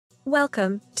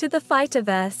Welcome to the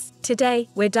Fighterverse. Today,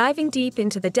 we're diving deep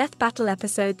into the death battle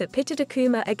episode that pitted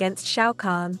AKUMA against Shao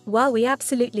Khan. While we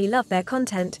absolutely love their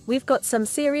content, we've got some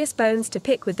serious bones to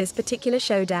pick with this particular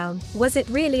showdown. Was it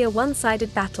really a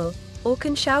one-sided battle? Or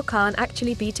can Shao Khan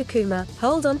actually beat AKUMA?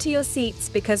 Hold on to your seats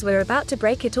because we're about to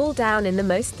break it all down in the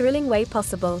most thrilling way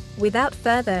possible. Without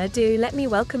further ado, let me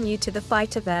welcome you to the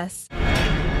Fighterverse.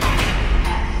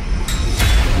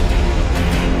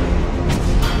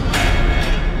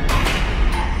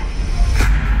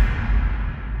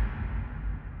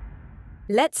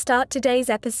 Let's start today's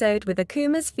episode with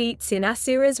AKUMA's feats in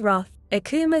Asura's Wrath.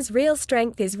 AKUMA's real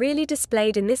strength is really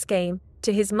displayed in this game,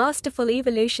 to his masterful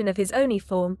evolution of his Oni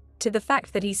form, to the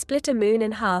fact that he split a moon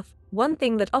in half. One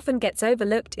thing that often gets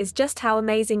overlooked is just how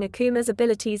amazing AKUMA's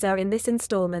abilities are in this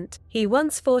installment. He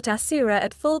once fought Asura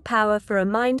at full power for a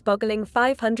mind-boggling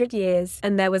 500 years,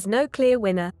 and there was no clear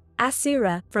winner.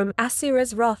 Asura, from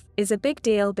Asura's Wrath, is a big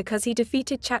deal because he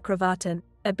defeated Chakravartin,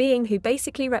 a being who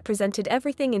basically represented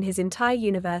everything in his entire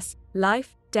universe: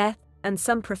 life, death, and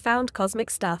some profound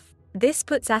cosmic stuff. This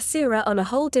puts Asura on a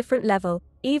whole different level,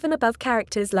 even above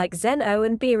characters like Zen-O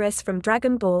and Beerus from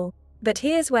Dragon Ball. But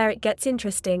here's where it gets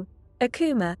interesting.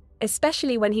 AKUMA,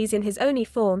 especially when he's in his Oni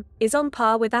form, is on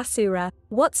par with Asura.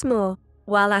 What's more,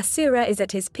 while Asura is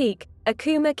at his peak,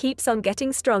 AKUMA keeps on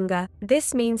getting stronger.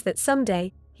 This means that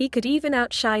someday, he could even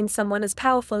outshine someone as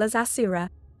powerful as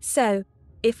Asura. So,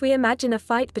 if we imagine a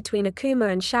fight between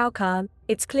AKUMA and Shao Khan,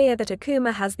 it's clear that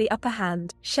AKUMA has the upper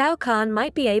hand. Shao Khan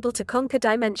might be able to conquer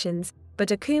dimensions, but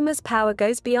AKUMA's power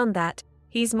goes beyond that.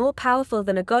 He's more powerful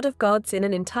than a god of gods in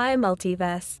an entire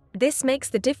multiverse. This makes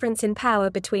the difference in power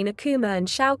between AKUMA and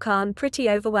Shao Khan pretty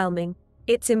overwhelming.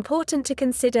 It's important to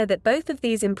consider that both of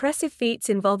these impressive feats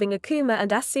involving AKUMA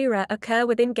and Asura occur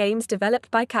within games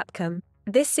developed by Capcom.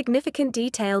 This significant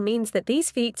detail means that these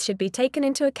feats should be taken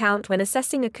into account when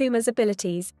assessing AKUMA's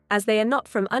abilities, as they are not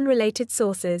from unrelated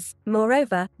sources.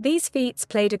 Moreover, these feats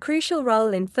played a crucial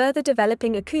role in further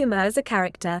developing AKUMA as a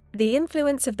character. The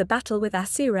influence of the battle with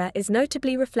Asura is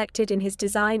notably reflected in his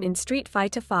design in Street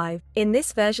Fighter V. In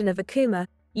this version of AKUMA,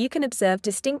 you can observe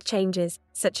distinct changes,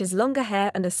 such as longer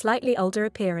hair and a slightly older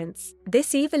appearance.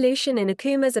 This evolution in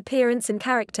AKUMA's appearance and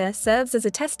character serves as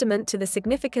a testament to the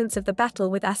significance of the battle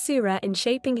with Asura in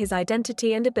shaping his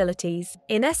identity and abilities.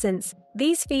 In essence,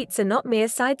 these feats are not mere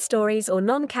side stories or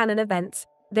non-canon events.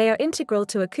 They are integral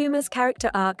to AKUMA's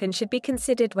character arc and should be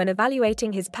considered when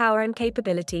evaluating his power and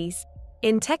capabilities.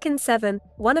 In Tekken 7,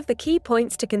 one of the key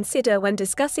points to consider when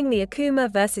discussing the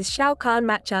AKUMA vs Shao Khan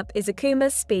matchup is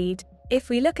AKUMA's speed. If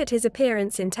we look at his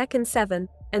appearance in Tekken 7,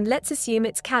 and let's assume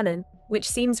it's canon, which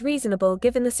seems reasonable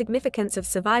given the significance of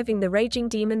surviving the Raging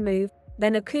Demon move,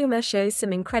 then AKUMA shows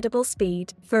some incredible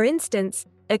speed. For instance,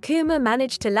 AKUMA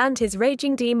managed to land his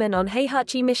Raging Demon on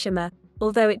Heihachi Mishima,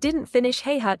 although it didn't finish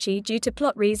Heihachi due to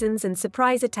plot reasons and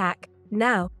surprise attack.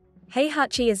 Now,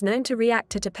 Heihachi is known to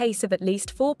react at a pace of at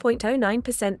least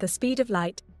 4.09% the speed of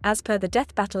light, as per the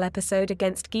death battle episode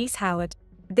against Geese Howard.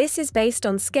 This is based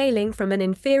on scaling from an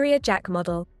inferior Jack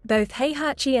model. Both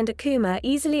Heihachi and AKUMA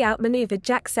easily outmaneuvered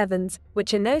Jack 7s,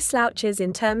 which are no slouches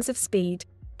in terms of speed.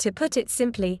 To put it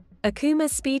simply,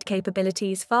 AKUMA's speed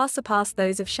capabilities far surpass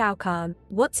those of Shao Khan.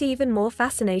 What's even more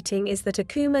fascinating is that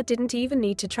AKUMA didn't even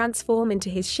need to transform into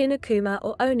his Shin AKUMA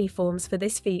or Oni forms for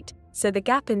this feat, so the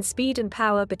gap in speed and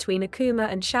power between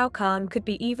AKUMA and Shao Khan could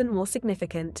be even more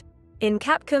significant. In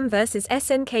Capcom vs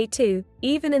SNK 2,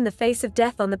 even in the face of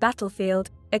death on the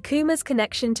battlefield, AKUMA's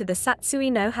connection to the Satsu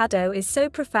no Hado is so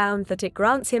profound that it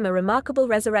grants him a remarkable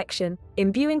resurrection,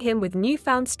 imbuing him with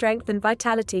newfound strength and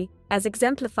vitality, as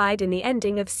exemplified in the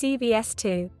ending of CVS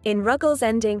 2. In Ruggles'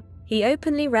 ending, he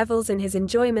openly revels in his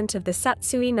enjoyment of the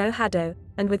Satsu no Hado,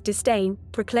 and with disdain,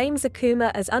 proclaims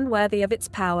AKUMA as unworthy of its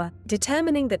power.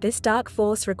 Determining that this dark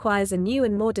force requires a new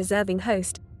and more deserving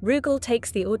host, Rugal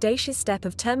takes the audacious step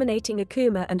of terminating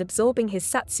AKUMA and absorbing his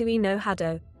Satsu no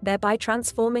Hado, thereby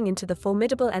transforming into the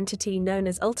formidable entity known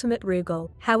as Ultimate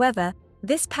Rugal. However,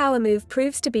 this power move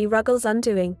proves to be Rugal's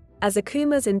undoing, as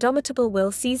AKUMA's indomitable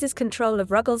will seizes control of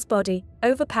Rugal's body,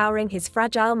 overpowering his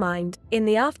fragile mind. In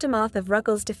the aftermath of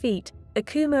Rugal's defeat,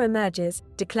 AKUMA emerges,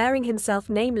 declaring himself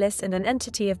nameless and an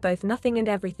entity of both nothing and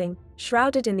everything,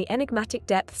 shrouded in the enigmatic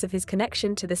depths of his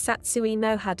connection to the Satsu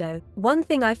no Hado. One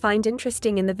thing I find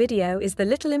interesting in the video is the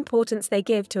little importance they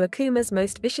give to AKUMA's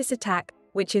most vicious attack,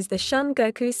 which is the Shun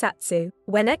Goku Satsu.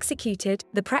 When executed,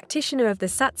 the practitioner of the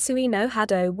Satsui no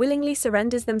Hado willingly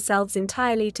surrenders themselves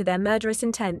entirely to their murderous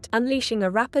intent, unleashing a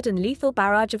rapid and lethal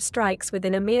barrage of strikes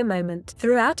within a mere moment.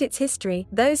 Throughout its history,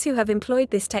 those who have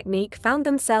employed this technique found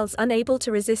themselves unable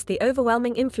to resist the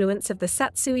overwhelming influence of the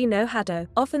Satsui no Hado,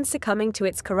 often succumbing to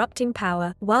its corrupting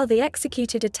power. While the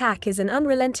executed attack is an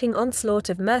unrelenting onslaught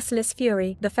of merciless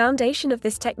fury, the foundation of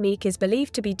this technique is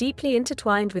believed to be deeply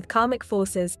intertwined with karmic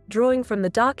forces, drawing from the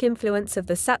dark influence of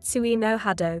the Satsui no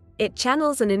Hado. It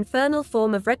channels an infernal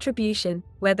form of retribution,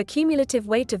 where the cumulative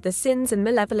weight of the sins and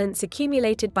malevolence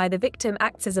accumulated by the victim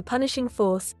acts as a punishing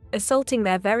force, assaulting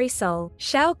their very soul.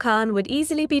 Shao Khan would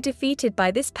easily be defeated by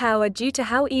this power due to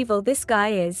how evil this guy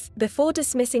is. Before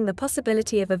dismissing the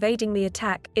possibility of evading the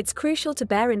attack, it's crucial to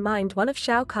bear in mind one of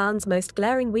Shao Kahn's most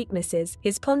glaring weaknesses,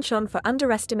 his penchant for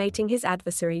underestimating his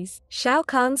adversaries. Shao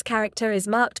Kahn's character is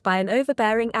marked by an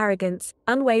overbearing arrogance,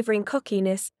 unwavering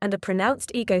cockiness, and a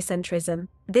pronounced egocentrism.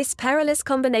 This perilous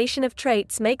combination of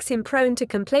traits makes him prone to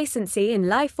complacency in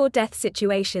life-or-death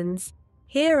situations.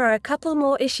 Here are a couple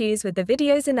more issues with the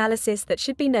video's analysis that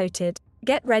should be noted.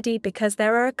 Get ready because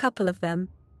there are a couple of them.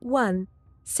 1.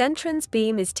 Sentron's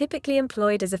beam is typically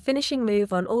employed as a finishing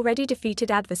move on already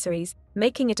defeated adversaries,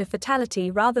 making it a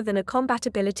fatality rather than a combat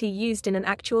ability used in an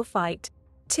actual fight.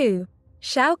 2.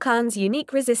 Shao Kahn's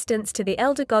unique resistance to the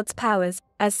Elder God's powers,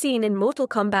 as seen in Mortal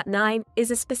Kombat 9,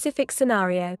 is a specific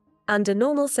scenario. Under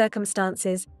normal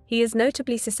circumstances, he is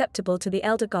notably susceptible to the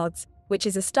Elder Gods, which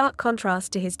is a stark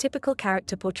contrast to his typical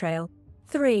character portrayal.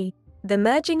 3. The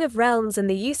merging of realms and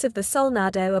the use of the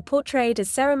Solnado are portrayed as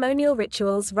ceremonial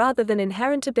rituals rather than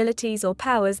inherent abilities or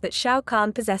powers that Shao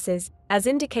Kahn possesses, as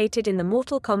indicated in the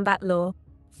Mortal Kombat lore.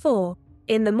 4.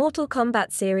 In the Mortal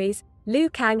Kombat series, Liu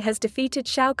Kang has defeated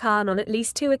Shao Kahn on at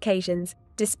least 2 occasions,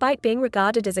 despite being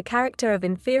regarded as a character of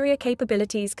inferior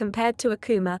capabilities compared to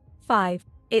AKUMA. 5.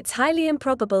 It's highly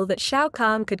improbable that Shao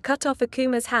Kahn could cut off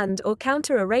AKUMA's hand or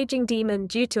counter a raging demon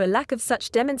due to a lack of such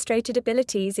demonstrated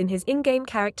abilities in his in-game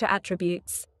character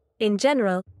attributes. In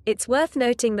general, it's worth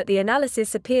noting that the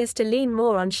analysis appears to lean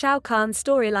more on Shao Kahn's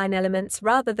storyline elements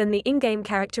rather than the in-game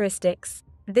characteristics.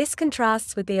 This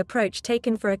contrasts with the approach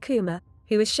taken for AKUMA,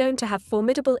 who is shown to have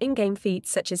formidable in-game feats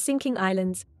such as sinking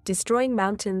islands, destroying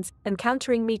mountains, and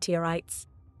countering meteorites.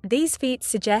 These feats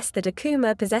suggest that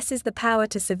AKUMA possesses the power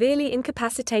to severely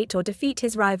incapacitate or defeat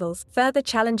his rivals, further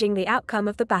challenging the outcome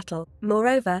of the battle.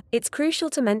 Moreover, it's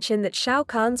crucial to mention that Shao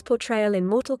Kahn's portrayal in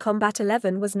Mortal Kombat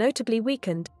 11 was notably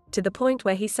weakened, to the point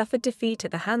where he suffered defeat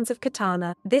at the hands of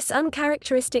Katana. This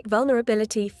uncharacteristic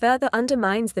vulnerability further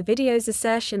undermines the video's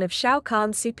assertion of Shao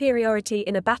Kahn's superiority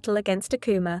in a battle against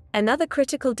AKUMA. Another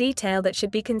critical detail that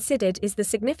should be considered is the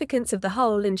significance of the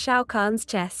hole in Shao Kahn's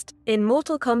chest. In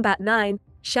Mortal Kombat 9,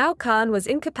 Shao Kahn was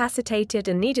incapacitated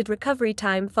and needed recovery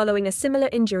time following a similar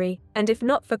injury, and if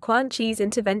not for Quan Chi's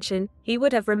intervention, he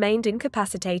would have remained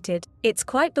incapacitated. It's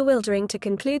quite bewildering to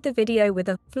conclude the video with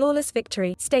a flawless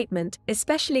victory statement,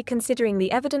 especially considering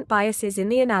the evident biases in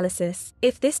the analysis.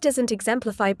 If this doesn't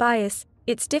exemplify bias,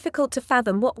 it's difficult to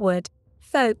fathom what would.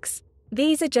 Folks,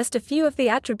 these are just a few of the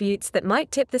attributes that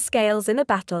might tip the scales in a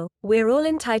battle. We're all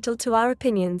entitled to our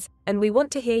opinions, and we want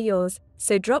to hear yours,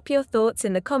 so drop your thoughts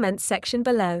in the comments section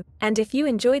below. And if you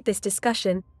enjoyed this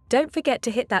discussion, don't forget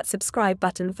to hit that subscribe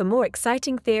button for more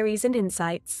exciting theories and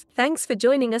insights. Thanks for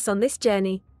joining us on this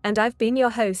journey, and I've been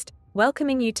your host,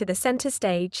 welcoming you to the center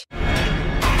stage.